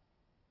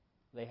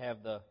 They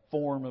have the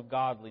form of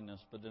godliness,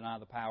 but deny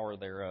the power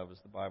thereof, as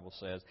the Bible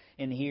says.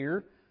 And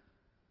here,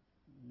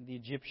 the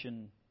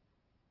Egyptian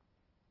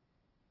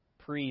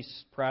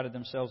priests prided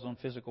themselves on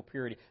physical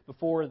purity.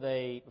 Before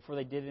they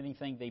did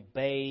anything, they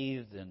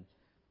bathed and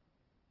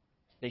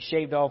they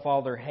shaved off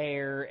all their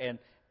hair.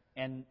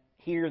 And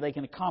here they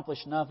can accomplish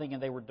nothing,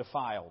 and they were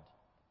defiled.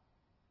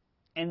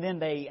 And then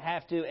they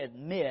have to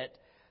admit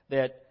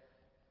that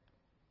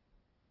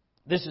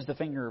this is the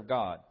finger of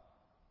God.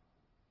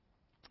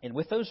 And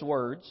with those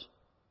words,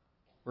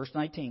 verse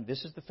 19,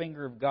 this is the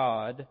finger of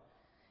God.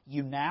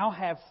 You now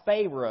have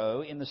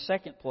Pharaoh in the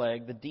second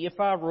plague, the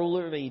deified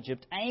ruler of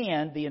Egypt,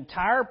 and the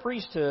entire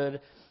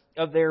priesthood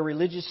of their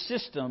religious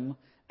system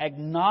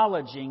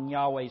acknowledging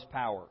Yahweh's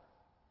power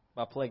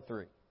by plague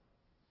 3.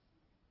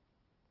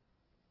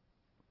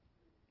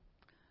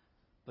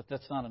 But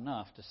that's not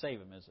enough to save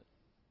him, is it?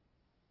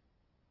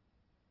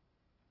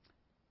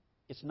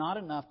 It's not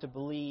enough to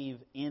believe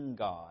in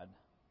God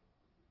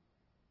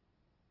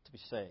to be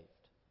saved.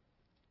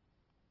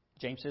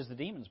 James says the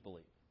demons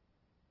believe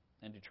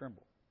and do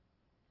tremble.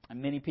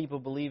 And many people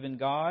believe in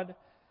God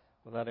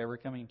without ever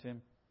coming to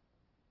Him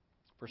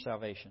for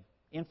salvation.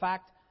 In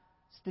fact,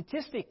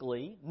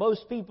 statistically,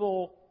 most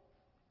people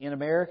in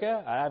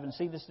America, I haven't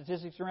seen the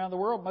statistics around the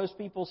world, most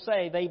people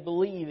say they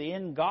believe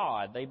in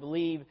God. They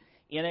believe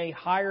in a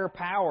higher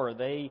power.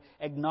 They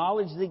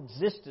acknowledge the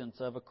existence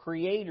of a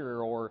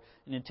creator or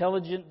an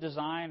intelligent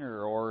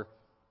designer, or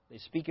they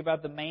speak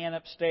about the man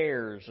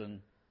upstairs.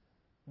 And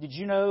did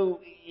you know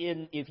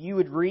if you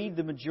would read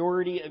the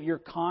majority of your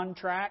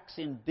contracts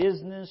in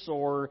business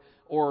or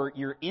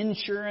your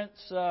insurance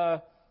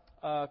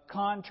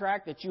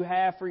contract that you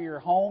have for your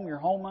home, your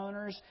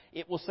homeowners,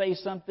 it will say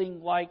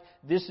something like,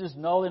 this is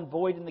null and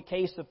void in the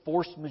case of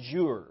force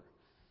majeure,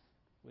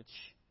 which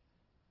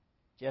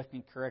Jeff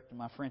can correct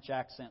my French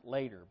accent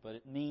later, but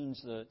it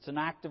means it's an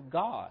act of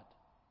God.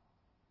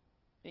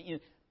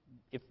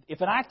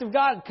 If an act of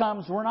God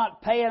comes, we're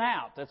not paying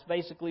out. That's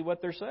basically what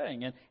they're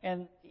saying.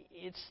 And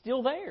it's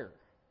still there.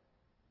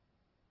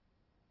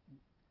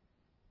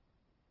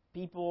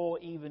 People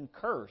even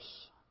curse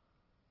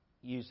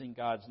using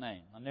God's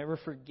name. I'll never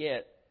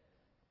forget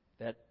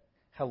that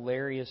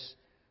hilarious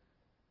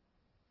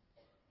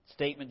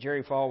statement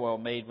Jerry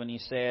Falwell made when he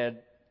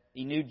said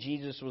he knew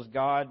Jesus was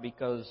God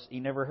because he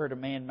never heard a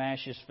man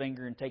mash his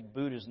finger and take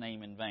Buddha's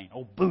name in vain.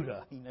 Oh,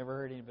 Buddha! He never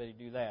heard anybody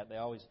do that. They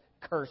always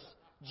curse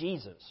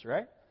Jesus,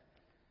 right?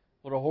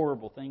 What a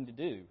horrible thing to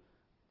do.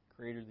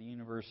 Creator of the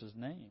universe's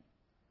name.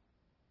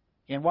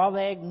 And while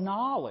they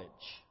acknowledge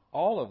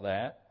all of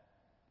that,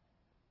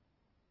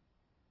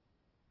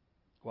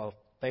 while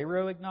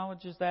Pharaoh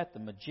acknowledges that, the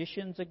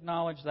magicians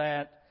acknowledge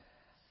that,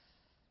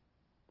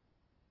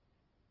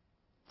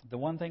 the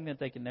one thing that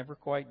they can never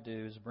quite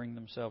do is bring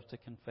themselves to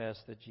confess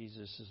that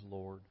Jesus is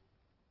Lord.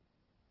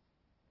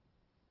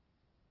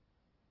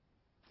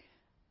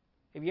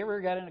 Have you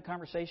ever got in a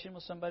conversation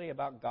with somebody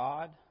about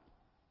God?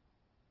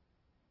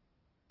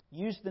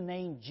 Use the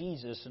name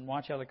Jesus and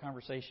watch how the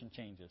conversation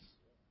changes.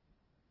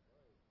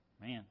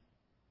 Man,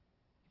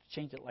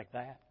 change it like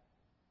that.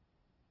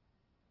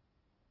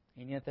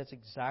 And yet that's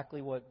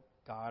exactly what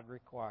God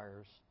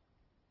requires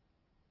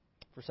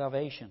for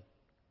salvation.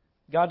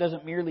 God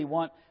doesn't merely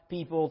want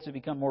people to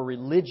become more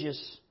religious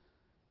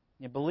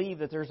and believe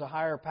that there's a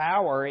higher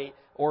power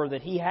or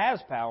that He has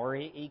power.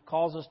 He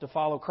calls us to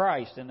follow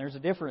Christ, and there's a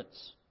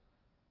difference.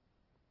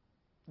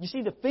 You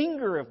see, the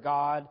finger of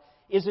God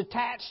is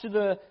attached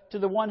to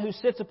the one who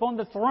sits upon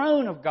the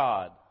throne of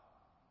God.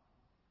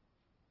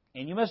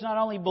 And you must not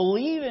only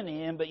believe in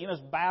Him, but you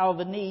must bow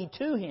the knee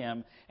to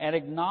Him and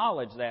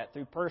acknowledge that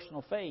through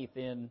personal faith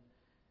in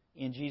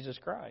Jesus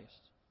Christ.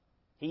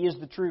 He is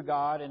the true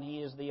God and He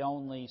is the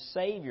only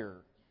Savior.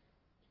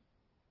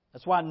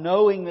 That's why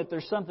knowing that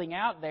there's something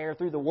out there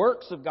through the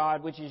works of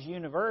God, which is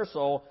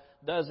universal,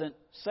 doesn't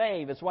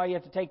save. It's why you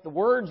have to take the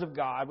words of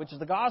God, which is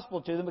the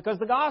gospel, to them, because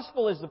the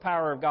gospel is the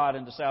power of God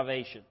unto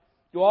salvation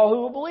to all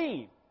who will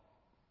believe.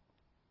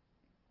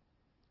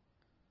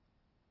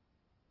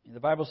 The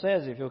Bible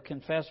says if you'll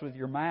confess with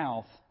your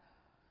mouth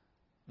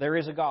there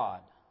is a God,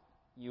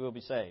 you will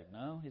be saved.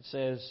 No, it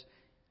says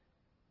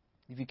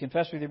if you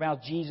confess with your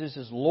mouth Jesus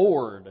is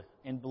Lord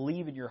and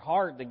believe in your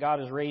heart that God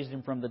has raised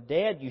Him from the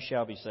dead, you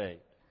shall be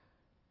saved.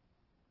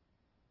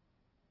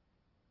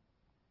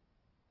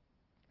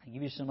 I'll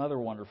give you some other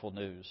wonderful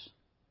news.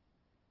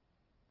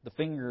 The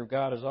finger of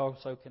God is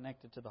also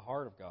connected to the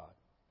heart of God.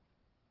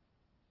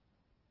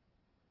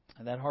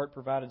 And that heart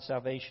provided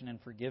salvation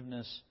and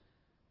forgiveness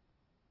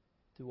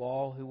to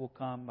all who will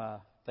come by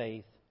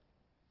faith,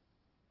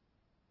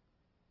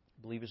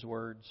 believe His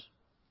words,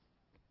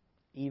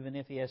 even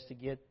if He has to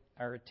get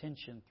our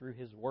attention through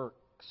His works.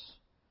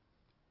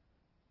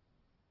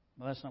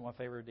 Well, that's not what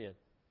Pharaoh did.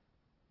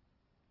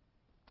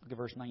 Look at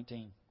verse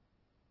 19.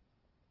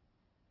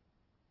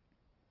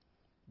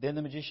 Then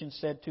the magician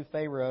said to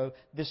Pharaoh,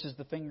 "This is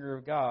the finger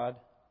of God."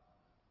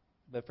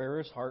 But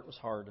Pharaoh's heart was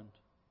hardened.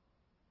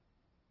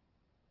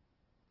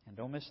 And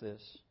don't miss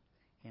this.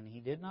 And he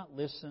did not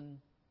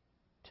listen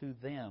to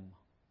them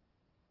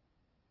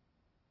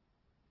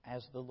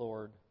as the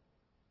Lord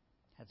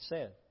had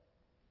said.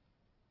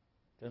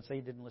 It doesn't say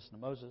he didn't listen to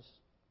Moses.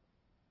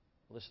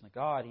 Listen to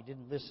God. He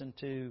didn't listen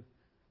to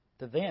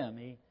them.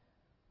 It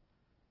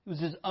was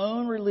his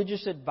own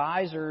religious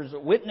advisors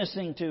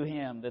witnessing to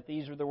him that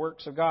these were the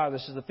works of God.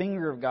 This is the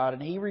finger of God.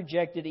 And he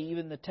rejected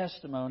even the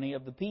testimony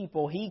of the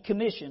people he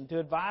commissioned to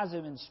advise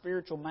him in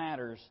spiritual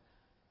matters.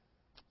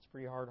 It's a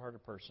pretty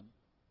hard-hearted person.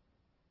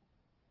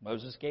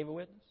 Moses gave a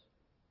witness.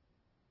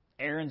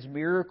 Aaron's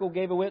miracle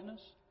gave a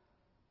witness.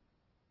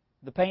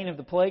 The pain of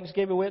the plagues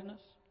gave a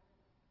witness.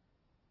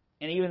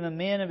 And even the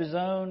men of his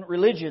own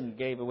religion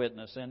gave a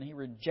witness. And he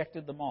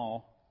rejected them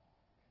all,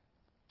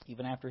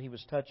 even after he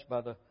was touched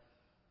by the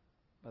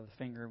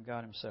finger of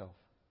God Himself.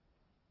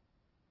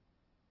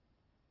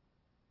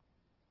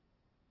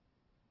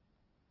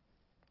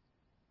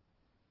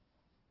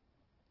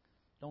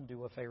 Don't do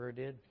what Pharaoh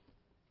did.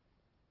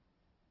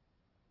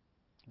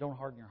 Don't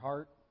harden your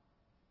heart.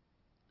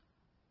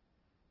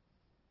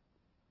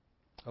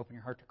 Open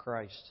your heart to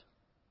Christ.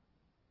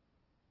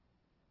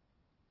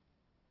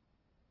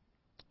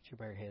 Would you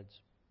bow your heads?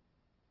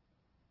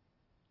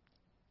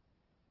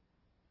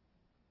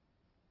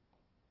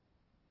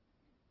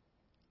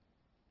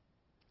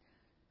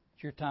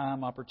 It's your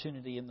time,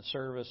 opportunity in the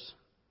service.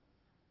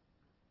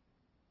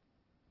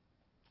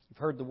 You've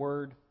heard the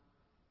Word.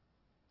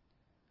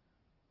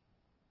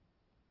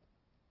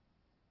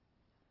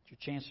 It's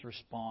your chance to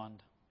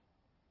respond.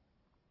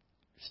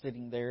 You're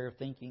sitting there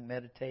thinking,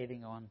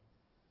 meditating on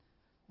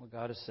what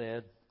God has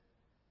said.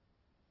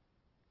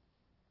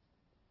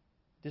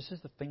 This is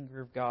the finger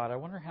of God. I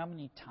wonder how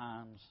many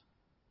times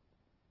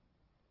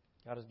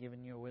God has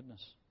given you a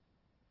witness.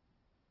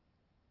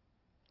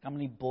 How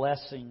many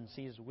blessings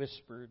He has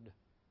whispered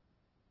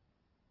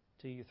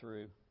to you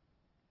through.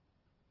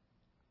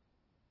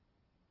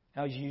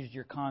 How He's used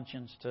your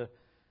conscience to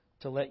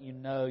let you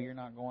know you're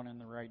not going in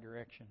the right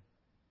direction.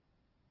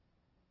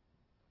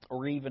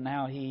 Or even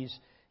how He's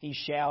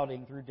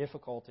shouting through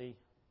difficulty,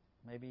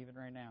 maybe even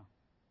right now.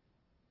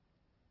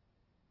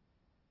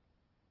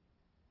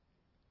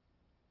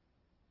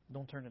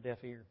 Don't turn a deaf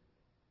ear.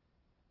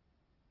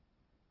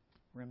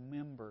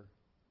 Remember,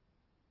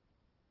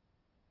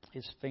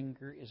 His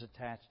finger is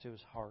attached to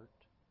His heart.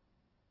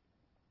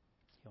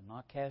 He'll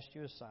not cast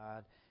you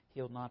aside.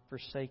 He'll not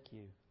forsake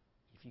you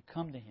if you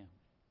come to Him.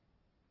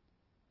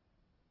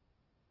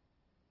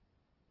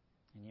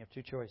 And you have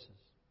two choices.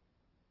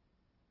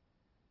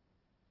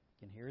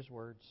 You can hear His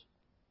words,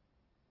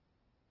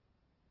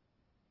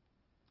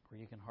 or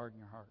you can harden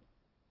your heart.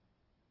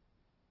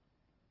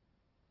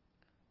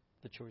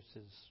 The choice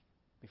is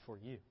before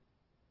you,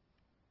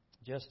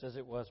 just as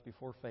it was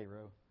before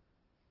Pharaoh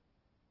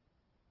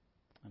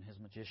and his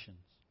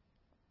magicians.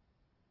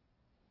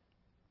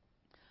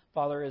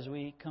 Father, as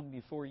we come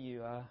before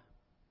you, I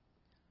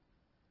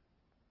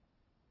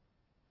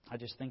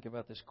just think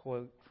about this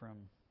quote from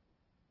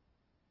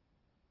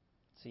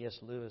C.S.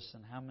 Lewis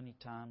and how many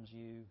times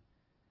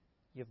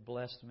you've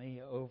blessed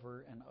me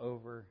over and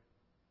over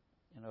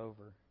and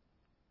over.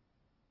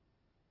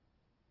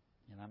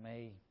 And I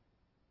may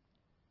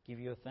give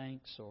you a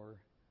thanks, or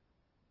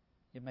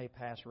it may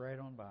pass right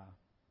on by.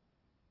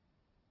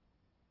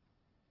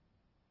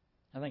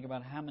 I think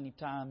about how many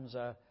times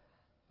I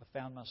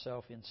found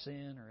myself in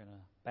sin or in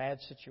a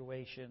bad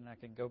situation. I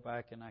can go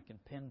back and I can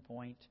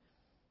pinpoint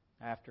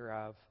after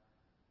I've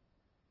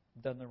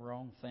done the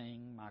wrong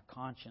thing, my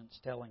conscience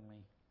telling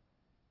me,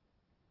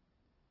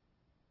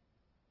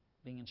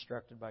 being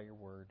instructed by your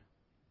word.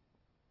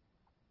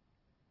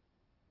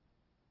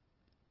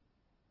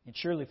 And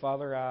surely,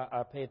 Father,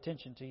 I pay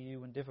attention to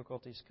you when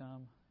difficulties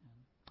come.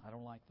 And I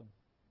don't like them.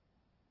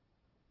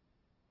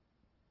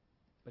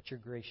 But you're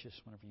gracious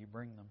whenever you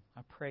bring them.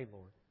 I pray,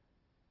 Lord,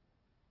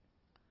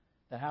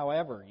 that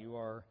however you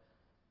are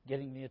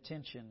getting the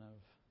attention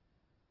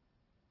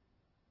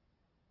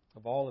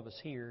of all of us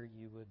here,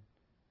 you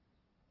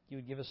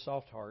would give us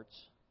soft hearts.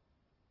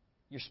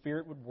 Your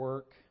Spirit would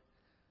work.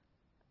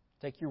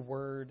 Take your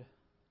word.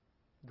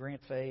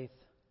 Grant faith.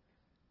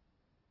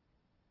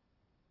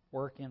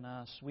 Work in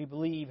us. We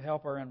believe,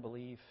 help our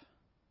unbelief.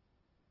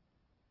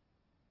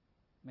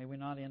 May we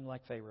not end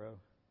like Pharaoh.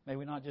 May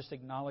we not just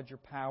acknowledge your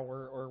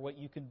power or what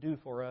you can do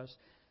for us.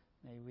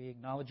 May we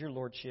acknowledge your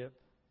lordship.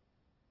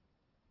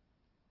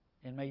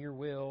 And may your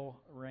will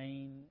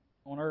reign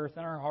on earth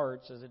in our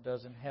hearts as it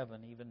does in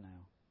heaven even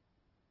now.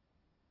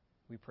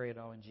 We pray it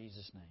all in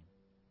Jesus'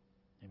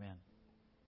 name. Amen.